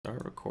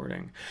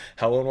recording.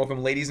 Hello and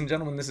welcome, ladies and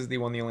gentlemen. This is the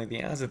one, the only, the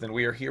Azothan.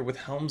 We are here with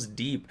Helms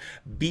Deep,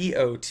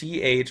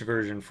 BOTH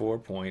version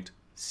 4.6.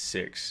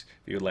 If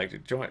you would like to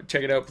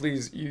check it out,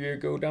 please you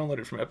go download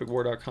it from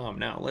epicwar.com.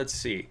 Now, let's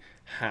see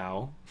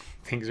how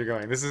things are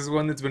going. This is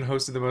one that's been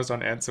hosted the most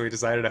on Ent, so we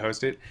decided to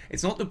host it.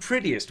 It's not the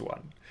prettiest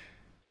one,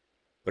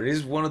 but it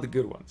is one of the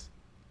good ones.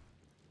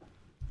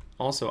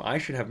 Also, I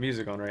should have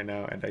music on right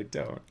now, and I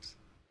don't.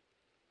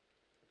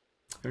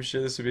 I'm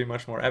sure this would be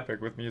much more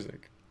epic with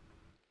music.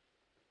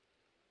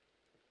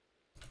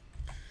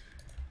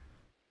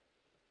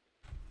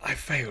 I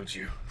failed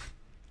you.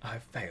 I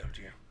failed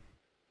you.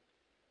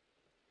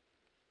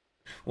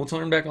 We'll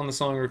turn back on the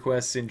song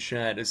requests in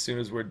chat as soon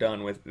as we're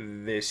done with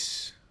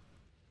this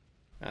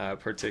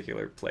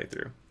particular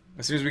playthrough.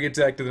 As soon as we get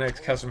back to the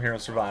next Custom Hero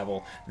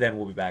Survival, then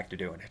we'll be back to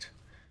doing it.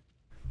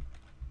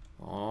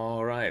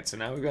 Alright, so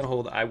now we've got to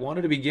hold... I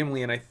wanted to be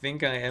Gimli, and I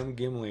think I am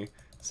Gimli.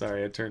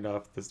 Sorry, I turned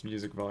off this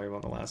music volume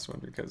on the last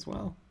one because,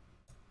 well...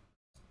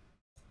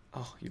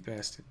 Oh, you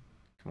bastard.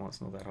 Come on,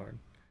 it's not that hard.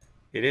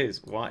 It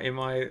is. Why am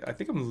I... I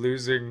think I'm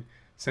losing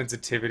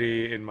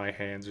sensitivity in my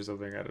hands or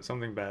something.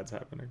 Something bad's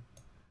happening.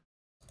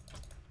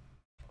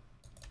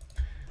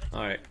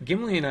 Alright,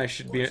 Gimli and I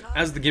should be...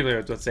 As the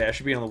Gimli, let's say, I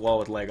should be on the wall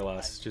with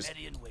Legolas. Just...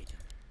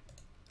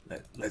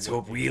 Let's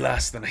hope we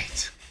last the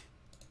night.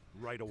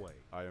 Right away.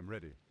 I am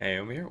ready.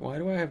 Aomir? Why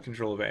do I have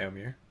control of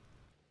Aomir?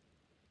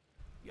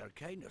 You're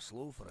kind of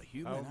slow for a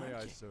human, How may I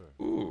aren't you?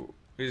 serve? Ooh,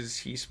 is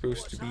he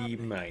supposed to be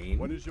mine?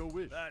 What is your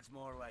wish? That's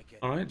more like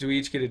it. Alright, do we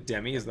each get a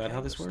demi? Is that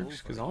how this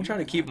works? Because I'll try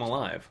to keep him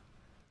alive.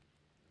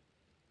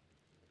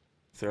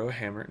 Throw a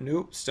hammer.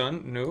 Nope.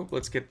 Stun. Nope.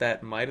 Let's get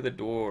that Might of the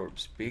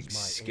Dwarves. Big,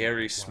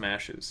 scary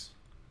smashes.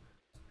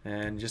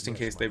 And just in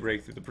case they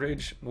break through the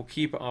bridge, we'll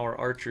keep our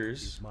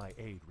archers. My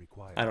aid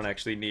required. I don't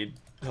actually need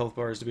health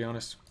bars, to be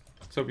honest.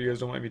 So hope you guys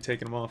don't mind me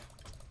taking them off.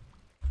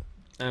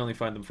 I only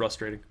find them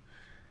frustrating.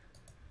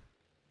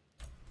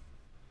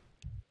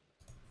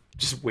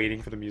 Just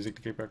waiting for the music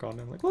to get back on.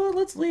 I'm like, well,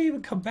 let's leave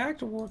and come back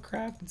to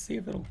Warcraft and see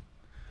if it'll...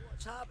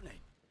 What's happening?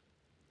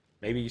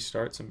 Maybe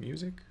start some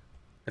music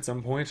at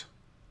some point.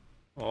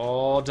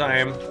 All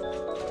time.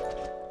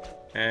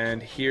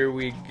 And here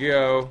we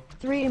go.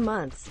 3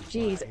 months.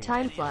 Geez,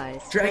 time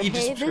flies. Draggy, But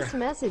hey, just this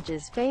message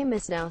is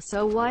famous now,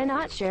 so why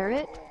not share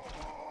it?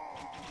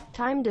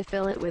 Time to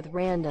fill it with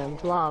random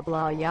blah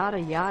blah yada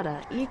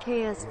yada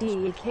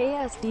EKSD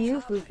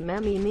EKSD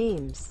meme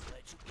memes.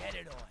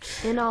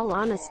 In all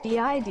honesty,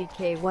 I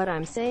DK what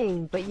I'm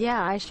saying, but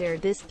yeah, I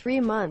shared this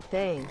 3-month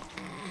thing.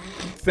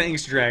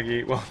 Thanks,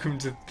 Draggy. Welcome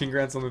to...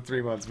 Congrats on the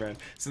 3 months, man.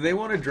 So they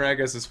want to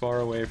drag us as far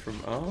away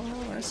from... Oh,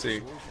 I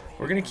see.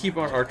 We're going to keep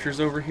our archers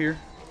over here,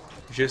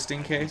 just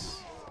in case.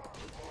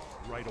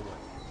 Right away.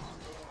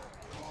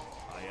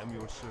 I am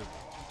your servant.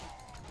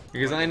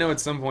 Because I know at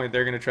some point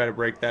they're going to try to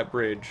break that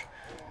bridge.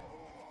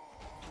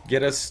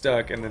 Get us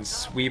stuck, and then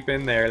sweep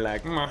in there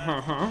like...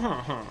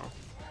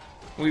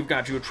 We've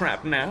got you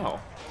trapped now.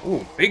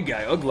 Ooh, big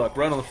guy, Ugluck,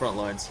 right on the front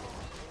lines.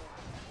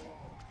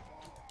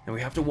 And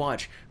we have to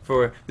watch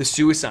for the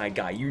suicide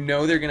guy. You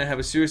know they're going to have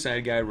a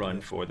suicide guy run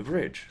for the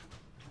bridge.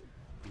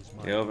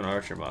 The Elven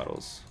Archer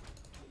models.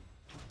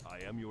 I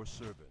am your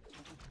servant.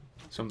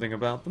 Something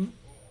about them?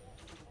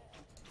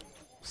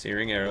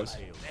 Searing arrows.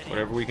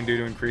 Whatever we can do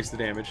to increase the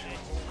damage.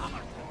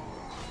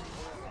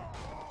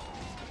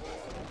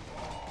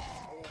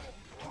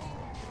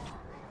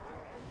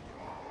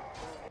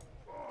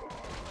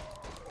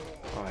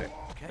 Alright.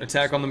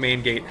 Attack on the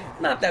main gate.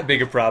 Not that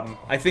big a problem.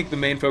 I think the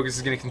main focus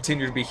is going to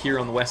continue to be here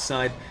on the west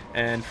side.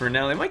 And for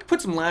now, they might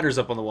put some ladders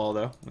up on the wall,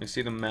 though. I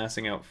see them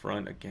massing out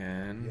front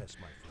again. Yes,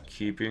 my friend.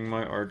 Keeping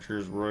my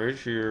archers right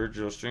here,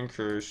 just in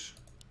case.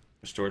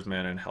 Restores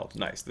mana and health.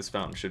 Nice. This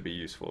fountain should be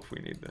useful if we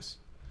need this.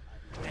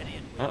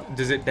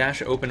 Does it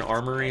dash open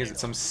armory? Is it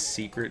some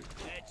secret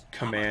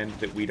command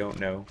that we don't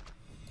know?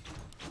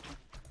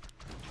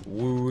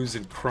 Woos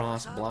and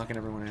cross blocking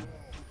everyone in.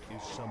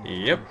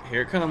 Yep,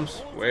 here it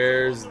comes.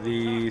 Where's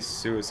the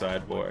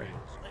suicide boy?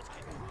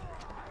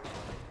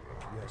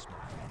 Yes, my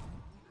friend.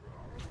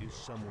 Is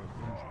someone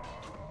injured?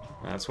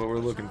 That's what we're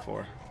looking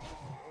for.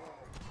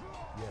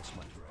 Yes,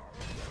 my friend.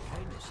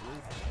 Kind of slow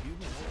for a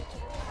human, aren't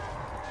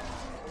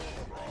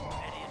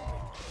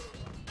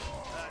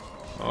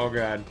you? Oh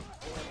god.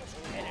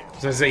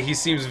 So I say he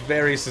seems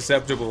very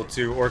susceptible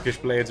to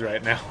orcish blades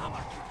right now.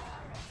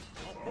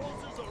 Kind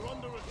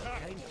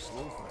of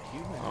slow for a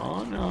human.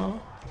 Oh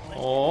no.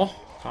 Oh,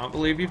 can't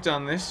believe you've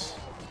done this.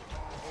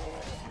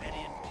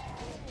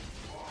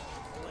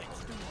 Let's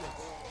do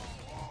this.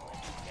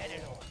 Let's get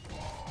it on.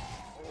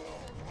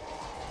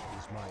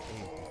 Is my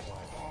aid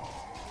required?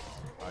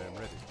 I am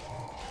ready.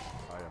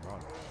 I am on.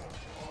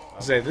 I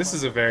say this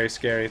is a very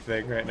scary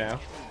thing right now.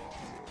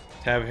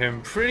 To have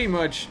him pretty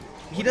much...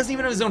 He doesn't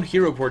even have his own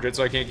hero portrait,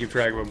 so I can't keep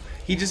track of him.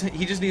 He just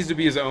needs to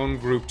be his own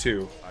group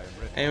too. I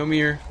am ready.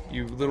 Aomir,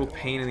 you little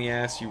pain in the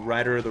ass, you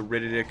rider of the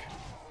Riddick.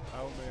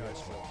 How may I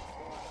serve?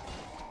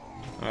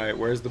 Alright,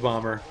 where's the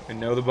bomber? I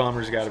know the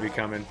bomber's got to be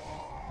coming.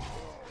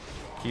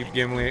 Keep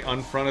Gimli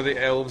on front of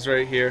the elves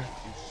right here.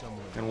 Is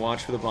someone And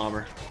watch for the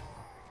bomber.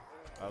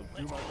 I'll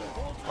do my best.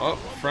 Oh,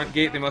 front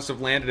gate, they must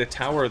have landed a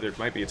tower. They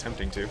might be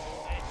attempting to.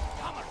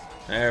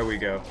 There we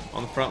go.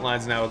 On the front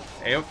lines now.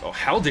 Oh,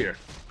 hell dear.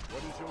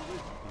 What is your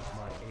wish?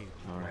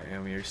 Alright,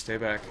 Amir, stay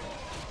back.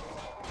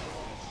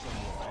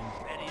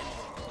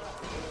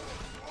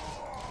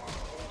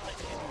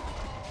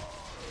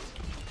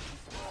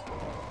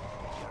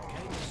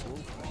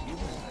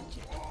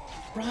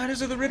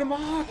 Riders of the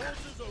Riddermark!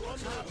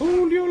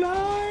 Hold your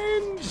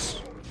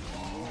lines!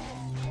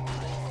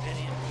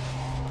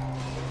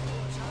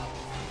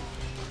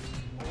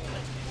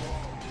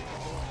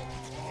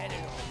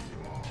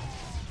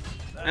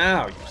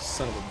 Ow, you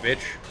son of a bitch.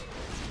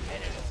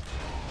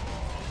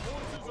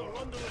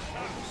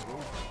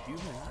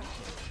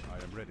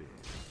 I am ready.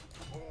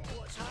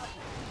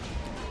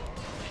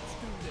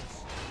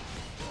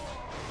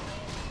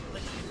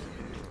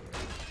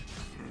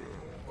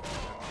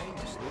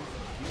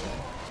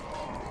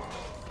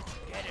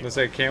 I'm gonna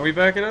say, can we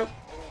back it up?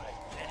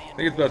 I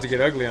think it's about to get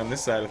ugly on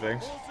this side of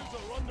things.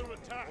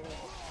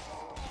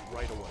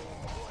 Right away.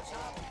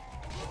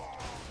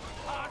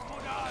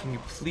 Can you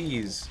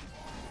please?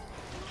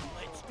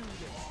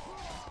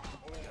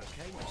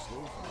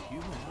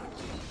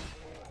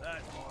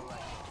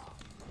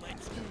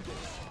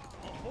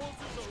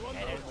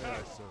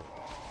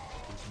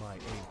 Is my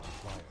aid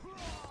required?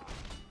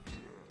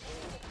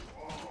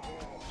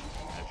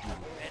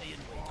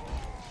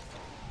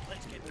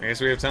 I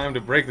guess we have time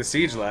to break the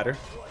siege ladder.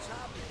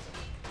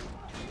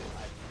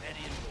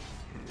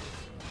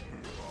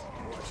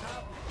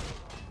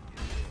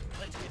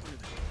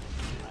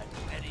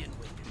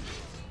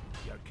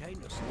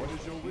 What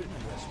is your wish?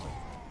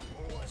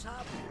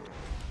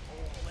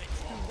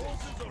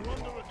 Forces are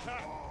under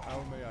attack.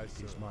 How may I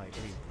serve? Is my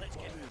aid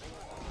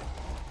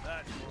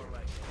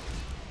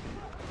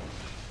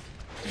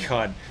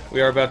God,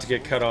 we are about to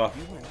get cut off.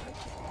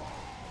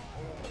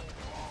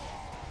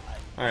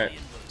 Alright,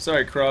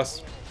 sorry,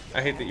 Cross.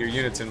 I hate that your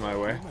unit's in my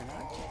way.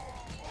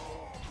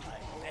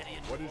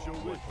 What is your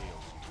wish?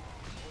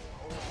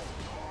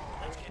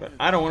 But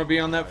I don't want to be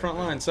on that front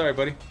line. Sorry,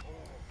 buddy.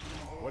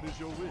 What is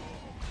your wish?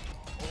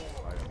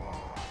 I am on.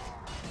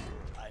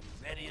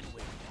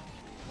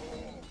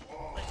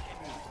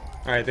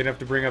 Alright, they'd have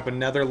to bring up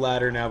another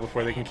ladder now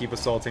before they can keep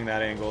assaulting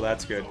that angle.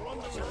 That's good.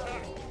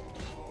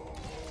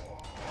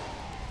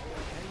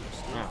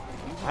 Wow.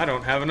 I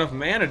don't have enough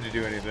mana to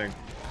do anything.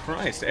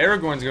 Christ,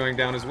 Aragorn's going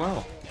down as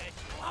well.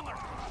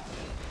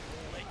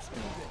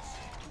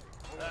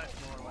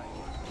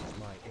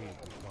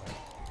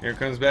 Here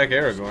comes back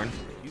Aragorn.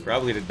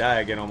 Probably to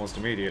die again almost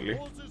immediately.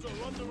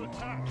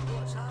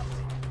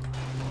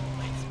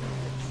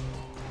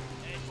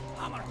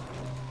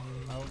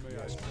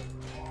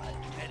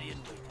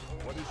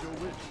 What is your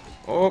wish?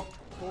 Oh,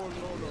 For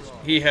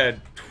Lordaeron. he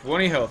had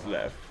 20 health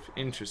left.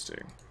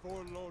 Interesting.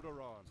 For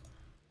Lordaeron.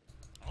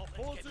 Our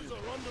forces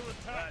are under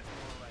attack.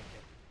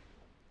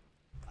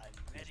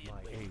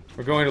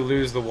 We're going to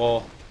lose the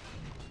wall.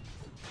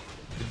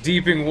 The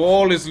deeping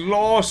wall is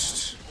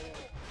lost.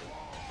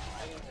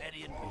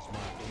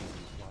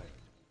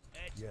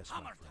 Yes,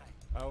 my friend.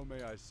 How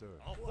may I serve?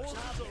 Our forces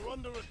are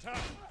under attack.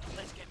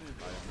 Let's get moving.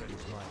 I am ready.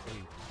 My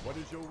aid. What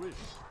is your wish?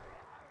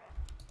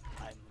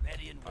 I'm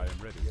ready and I am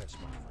ready. Yes,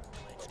 my friend.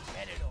 let's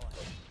get it on.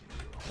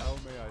 How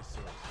may I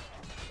serve?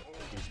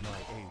 Is my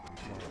aid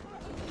required?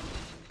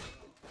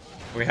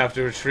 We have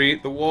to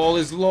retreat. The wall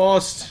is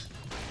lost.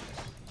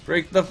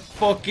 Break the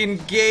fucking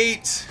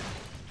gate.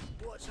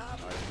 What's I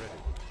happening? am ready.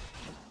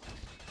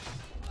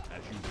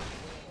 As you wish.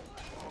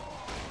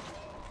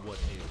 What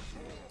ails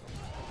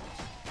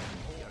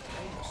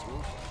you?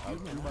 I'll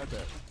do my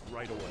best.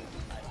 Right away.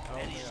 How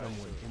may I serve?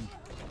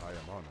 I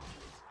am honored.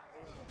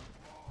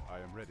 I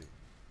am ready.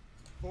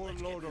 For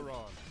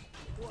Lordaeron.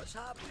 What's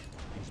happening?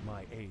 Is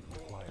my aid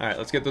required? Alright,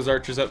 let's get those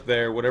archers up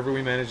there. Whatever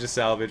we manage to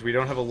salvage. We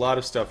don't have a lot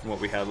of stuff from what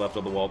we had left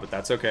on the wall, but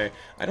that's okay.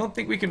 I don't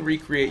think we can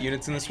recreate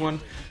units in this one.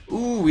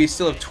 Ooh, we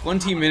still have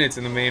 20 minutes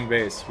in the main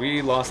base.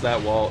 We lost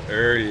that wall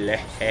early.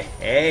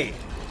 This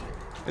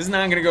is not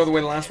going to go the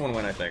way the last one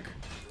went, I think.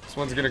 This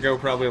one's going to go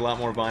probably a lot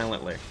more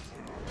violently.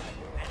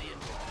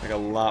 Like a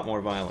lot more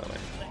violently.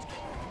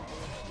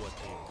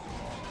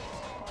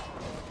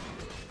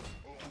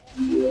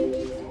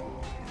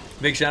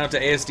 Big shout out to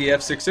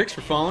ASDF66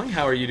 for following.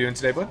 How are you doing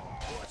today, bud?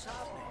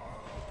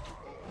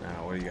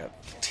 Now, what do you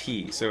got?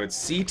 T. So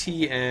it's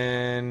CT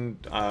and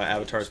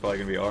Avatar's probably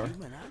going to be R.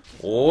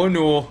 Oh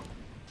no.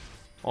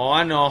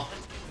 Oh no.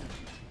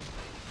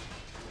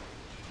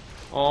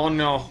 Oh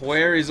no.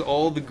 Where is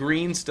all the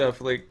green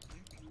stuff? Like,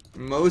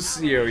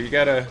 Mocio, you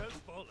gotta...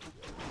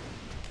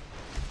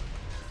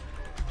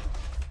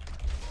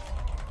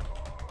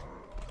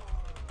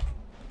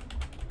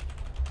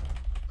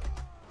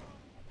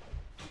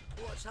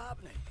 What's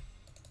happening?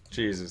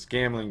 Jesus,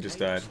 gambling just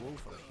died. Slow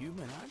for a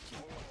human, aren't you?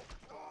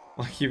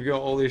 Like, you've got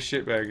all this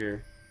shit back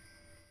here.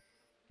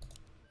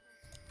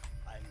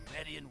 I'm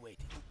ready and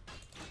waiting.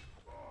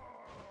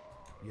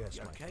 Yes,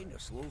 You're my kind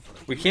of slow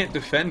for a We can't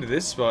defend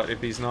this spot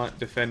if he's not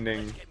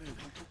defending.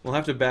 We'll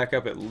have to back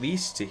up at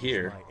least to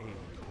here aid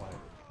required.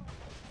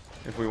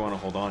 if we want to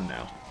hold on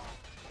now.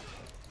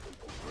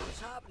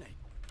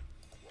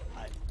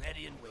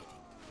 ready and waiting.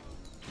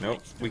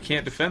 Nope, we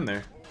can't defend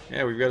there.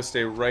 Yeah, we've got to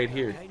stay right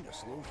here. Kinda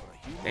slow for a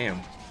human. Damn.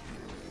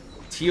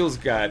 Teal's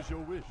got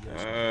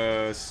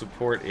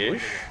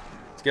support-ish.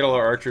 Let's get all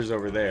our archers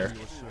over there. I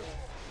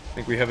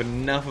think we have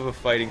enough of a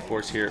fighting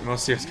force here.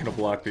 Mostly it's gonna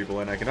block people,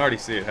 and I can already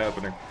see it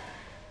happening.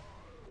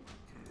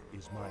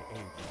 Is my aid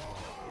required?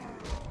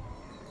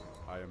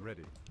 I am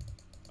ready.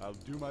 I'll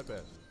do my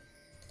best.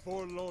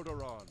 For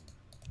Lordaeron.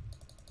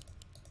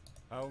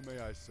 How may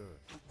I serve?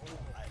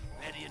 I'm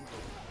ready and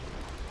waiting.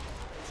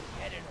 Let's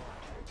get it on.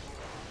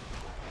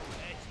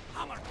 It's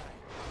hammer time.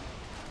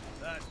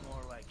 That's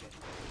more like it.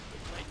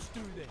 Let's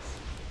do this.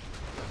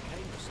 You're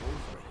kinda slow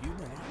for a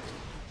human, aren't you?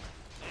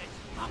 It's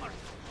hammer time.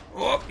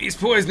 Oh, he's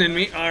poisoning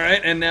me.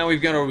 Alright, and now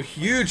we've got a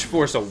huge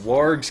force of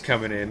wargs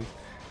coming in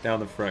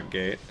down the front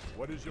gate.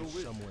 What is your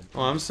wish?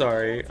 Oh, I'm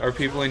sorry. Are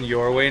people in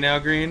your way now,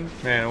 Green?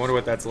 Man, I wonder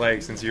what that's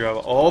like since you have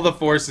all the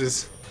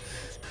forces.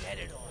 Get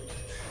it on.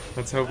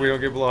 Let's hope we don't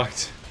get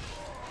blocked.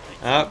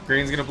 Ah,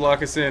 Green's gonna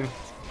block us in.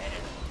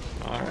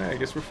 Alright, I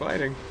guess we're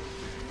fighting.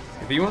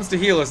 If he wants to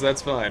heal us,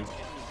 that's fine.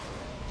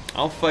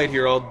 I'll fight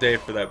here all day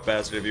for that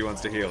bastard if he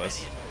wants to heal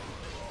us.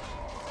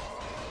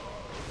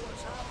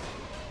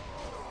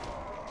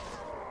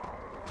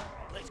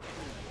 Let's get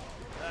moving.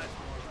 That's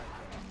more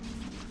like it.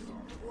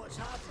 What's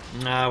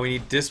happening? Nah, we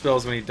need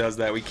dispels when he does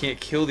that. We can't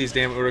kill these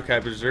damn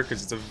Uruk-hai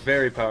Berserkers. It's a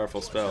very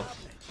powerful spell.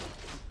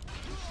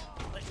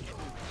 Let's get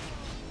moving.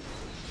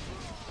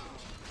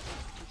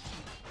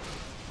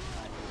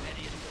 I'm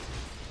ready and waiting.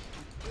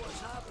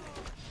 What's happening?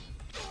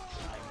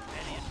 I'm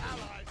ready and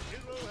allied.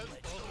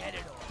 Let's get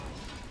it on.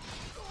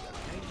 You're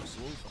kinda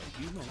slow for a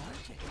human,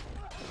 aren't you?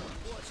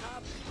 What's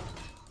happening?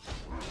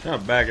 I'm gonna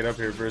back it up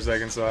here for a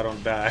second so I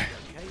don't die.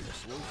 Kinda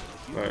slow for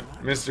a human, But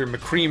aren't you? Mr.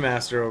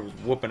 McCreemaster was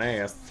whooping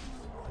ass.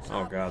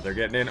 Oh god, they're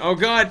getting in. Oh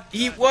god,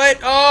 he what?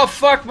 Oh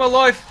fuck my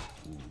life!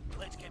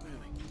 Let's get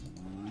moving.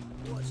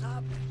 What's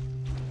happening?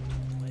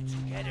 Let's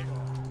get it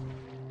on.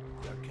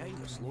 You're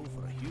kinda slow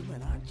for a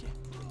human, aren't you?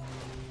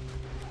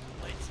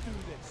 Let's do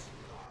this.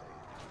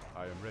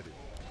 I am ready.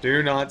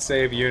 Do not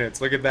save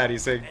units. Look at that.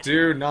 He's saying,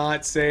 do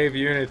not save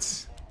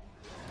units.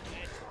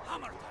 It's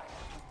hammer time.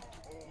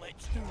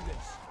 Let's do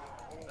this.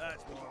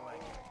 That's more like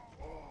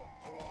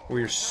it.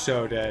 We are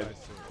so dead.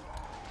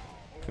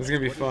 This is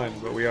gonna be fun,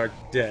 but we are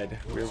dead.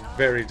 We're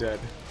very dead.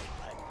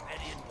 I'm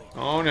ready and waiting.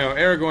 Oh no,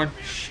 Aragorn.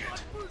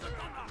 Shit.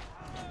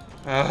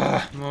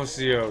 Ah,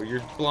 Mosio,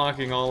 you're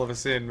blocking all of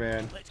us in,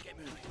 man. Let's get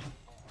moving.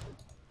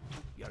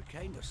 You're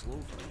kinda slow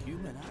for a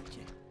human, aren't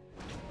you?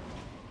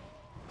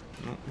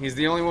 He's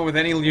the only one with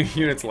any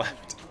units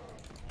left.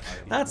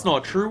 That's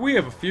not true. We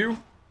have a few.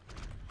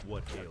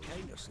 What You're ails?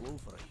 kinda slow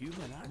for a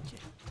human, aren't you?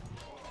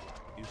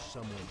 Is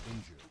someone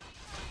injured?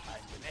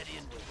 I'm ready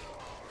and waiting.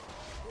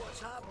 What's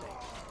happening?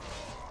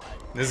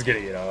 This is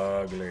gonna get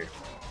ugly.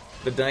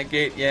 The Dyke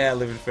Gate? Yeah,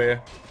 living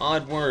fair.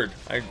 Odd word.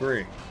 I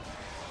agree.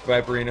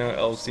 Viperino,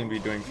 elves seem to be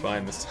doing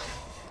fine this time.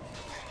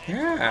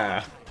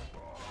 Yeah.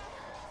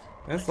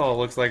 This all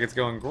looks like it's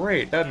going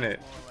great, doesn't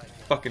it?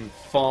 Fucking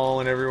Fall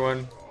and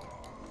everyone.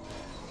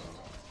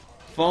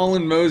 Fall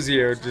and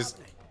Mosier just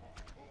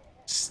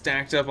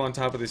stacked up on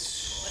top of this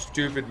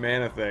stupid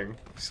mana thing,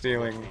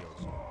 stealing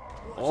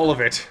all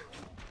of it.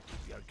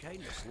 You're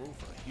kinda slow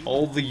for a human.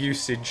 All the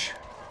usage.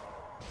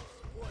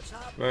 What's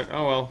happening? But,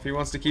 oh well, if he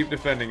wants to keep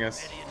defending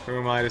us, who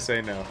am I to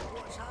say no?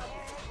 What's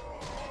happening?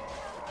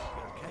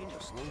 You're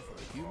kinda slow for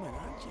a human,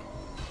 aren't you?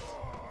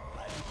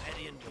 I'm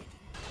ready and waiting.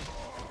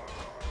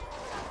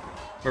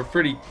 We're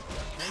pretty,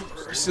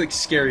 it's like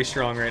scary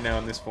strong right now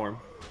in this form.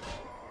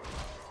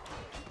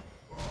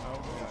 Is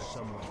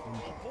someone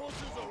injured?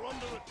 Forces are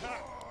under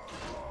attack.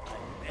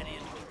 I'm ready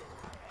and waiting.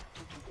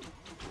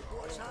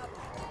 What's happening?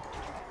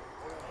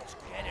 Let's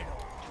get it on.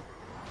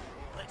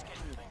 Let's get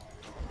moving.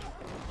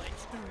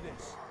 Let's do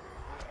this.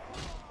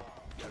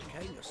 You're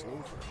kinda slow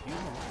for a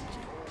human, aren't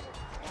you?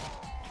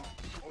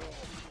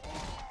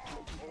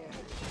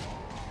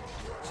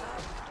 What's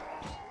happening?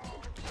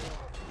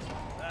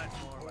 That's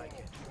more like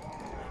it.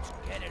 Let's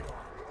get it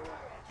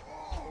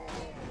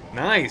on.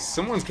 Nice!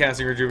 Someone's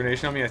casting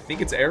Rejuvenation on me. I think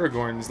it's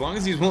Aragorn. As long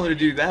as he's willing to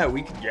do that,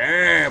 we can...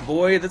 Yeah,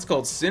 boy! That's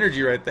called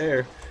synergy right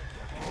there.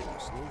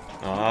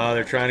 Ah,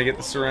 they're trying to get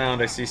the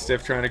surround. I see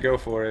Stiff trying to go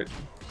for it.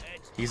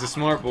 He's a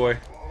smart boy.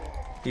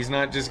 He's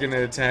not just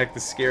gonna attack the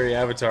scary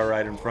avatar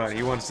right in front.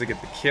 He wants to get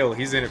the kill.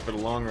 He's in it for the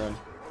long run.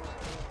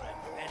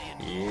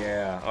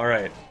 Yeah,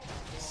 alright.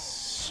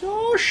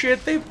 So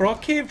shit, they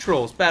brought cave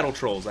trolls. Battle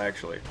trolls,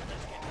 actually.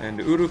 And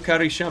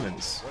Uruk-hai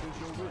shamans.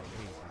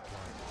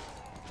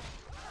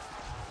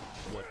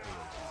 What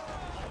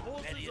ails?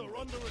 Forces are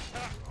under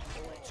attack.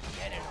 Let's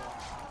get it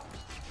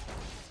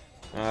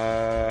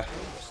on.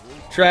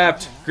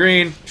 Trapped.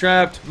 Green.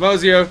 Trapped.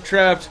 Mosio.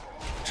 Trapped.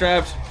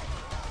 Trapped.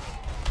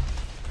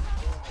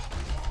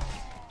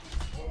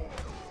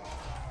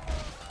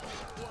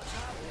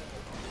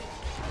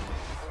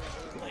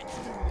 Let's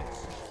do this.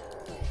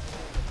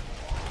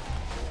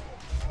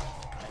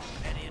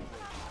 I'm ready and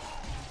waiting.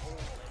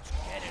 Let's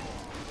get it on.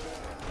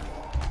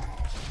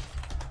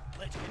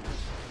 Let's get it.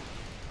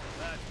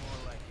 That's more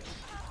like it.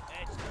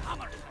 It's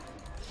hammer time.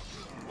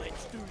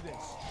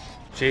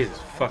 Jesus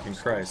fucking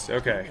Christ.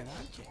 Okay.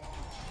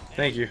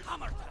 Thank you.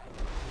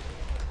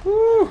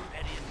 Woo!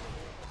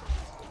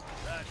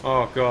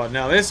 Oh god,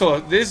 now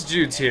this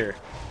dude's here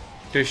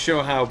to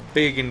show how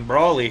big and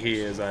brawly he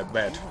is, I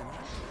bet.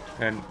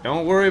 And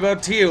don't worry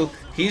about Teal,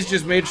 he's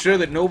just made sure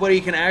that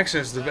nobody can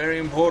access the very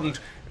important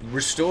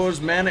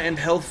restores mana and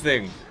health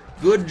thing.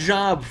 Good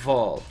job,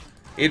 Fall.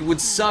 It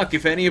would suck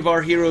if any of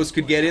our heroes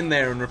could get in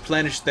there and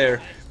replenish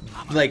their,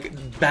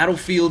 like,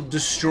 battlefield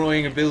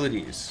destroying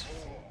abilities.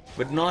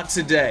 But not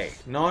today.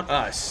 Not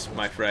us,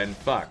 my friend.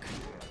 Fuck.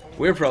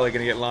 We're probably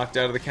gonna get locked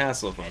out of the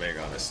castle, if I'm being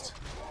honest.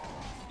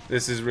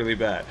 This is really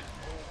bad.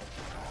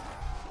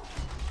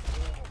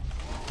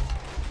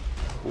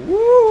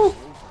 Woo!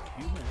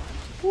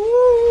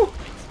 Woo!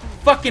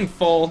 Fucking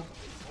Fall.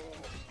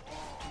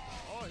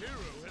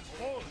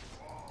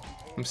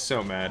 I'm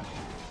so mad.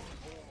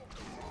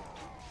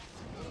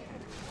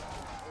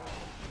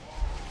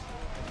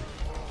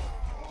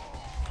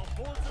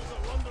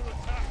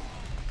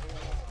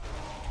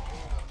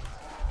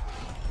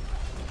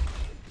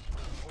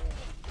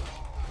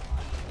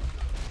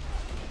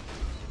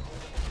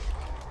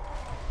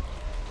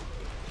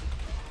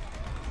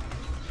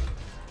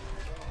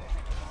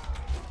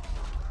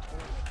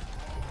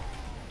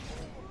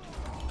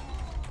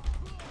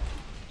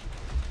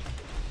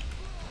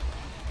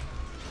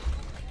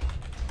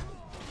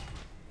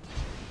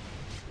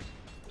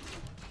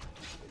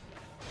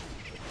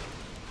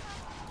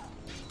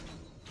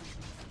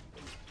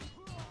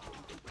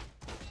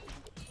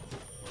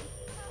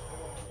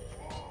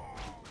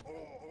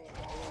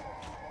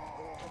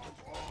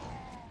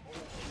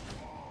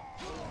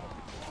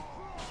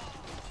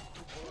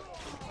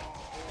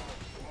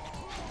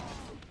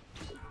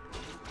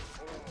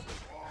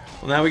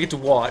 Well, now we get to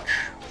watch.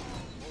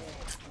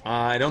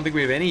 I don't think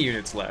we have any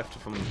units left,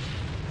 if I'm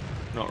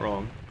not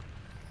wrong.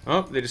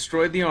 Oh, they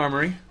destroyed the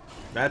armory.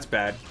 That's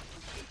bad.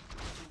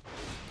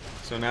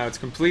 So now it's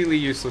completely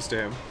useless to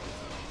him.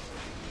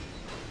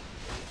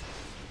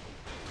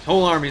 His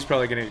whole army's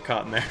probably gonna get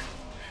caught in there.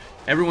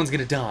 Everyone's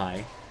gonna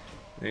die.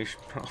 They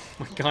should oh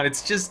my god,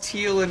 it's just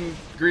Teal and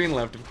Green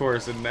left, of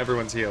course, and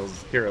everyone's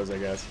heroes, I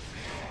guess.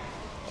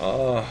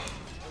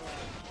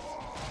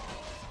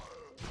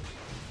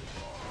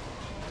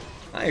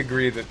 I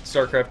agree that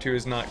StarCraft 2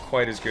 is not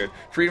quite as good.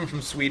 Freedom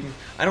from Sweden,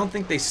 I don't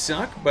think they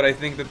suck, but I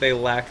think that they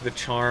lack the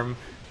charm,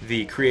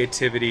 the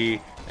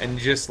creativity, and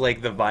just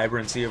like the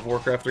vibrancy of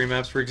Warcraft 3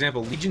 maps. For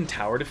example, Legion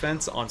Tower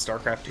Defense on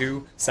StarCraft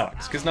 2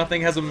 sucks, because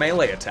nothing has a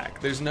melee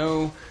attack. There's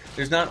not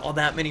all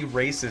that many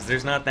races,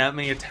 there's not that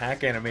many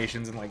attack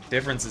animations and like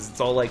differences.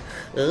 It's all like,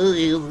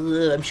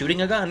 oh, I'm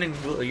shooting a gun, and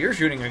you're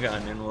shooting a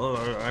gun,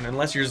 and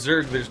unless you're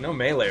Zerg, there's no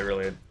melee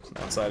really,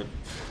 outside of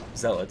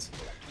Zealots.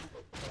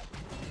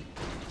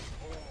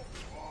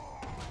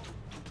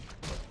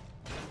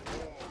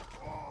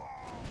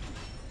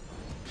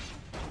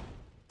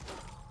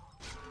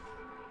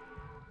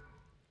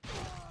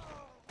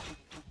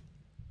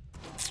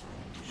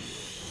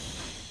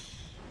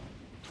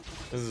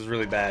 This is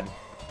really bad.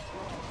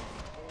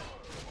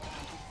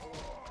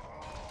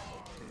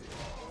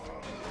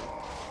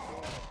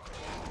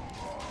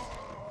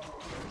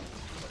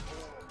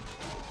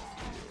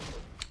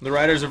 The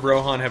Riders of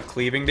Rohan have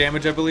cleaving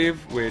damage, I believe,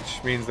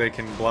 which means they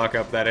can block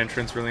up that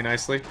entrance really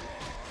nicely.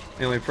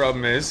 The only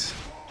problem is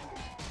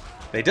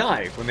they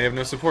die when they have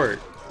no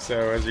support.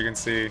 So, as you can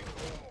see,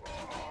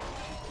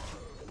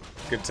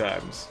 good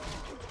times.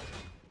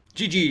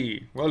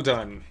 GG! Well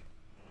done.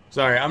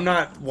 Sorry, I'm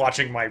not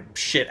watching my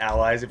shit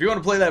allies. If you want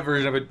to play that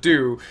version of it,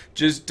 do.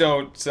 Just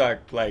don't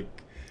suck like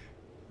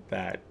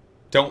that.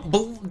 Don't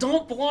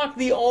block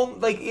the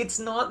like. It's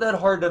not that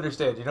hard to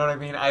understand. You know what I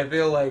mean? I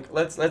feel like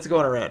let's go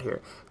on a rant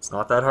here. It's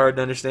not that hard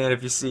to understand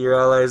if you see your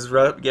allies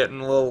getting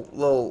a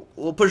little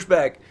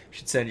pushback. You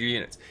should send your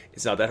units.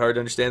 It's not that hard to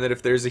understand that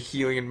if there's a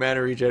healing and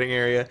mana regenerating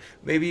area,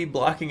 maybe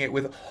blocking it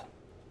with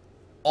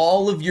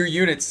all of your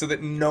units so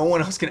that no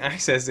one else can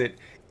access it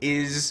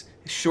is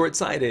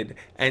short-sighted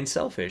and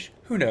selfish.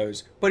 Who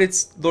knows? But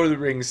it's Lord of the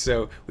Rings,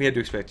 so we had to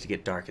expect it to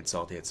get dark and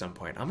salty at some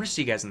point. I'm going to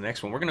see you guys in the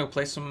next one. We're going to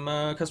play some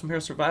Custom Hero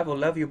Survival.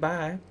 Love you.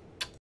 Bye.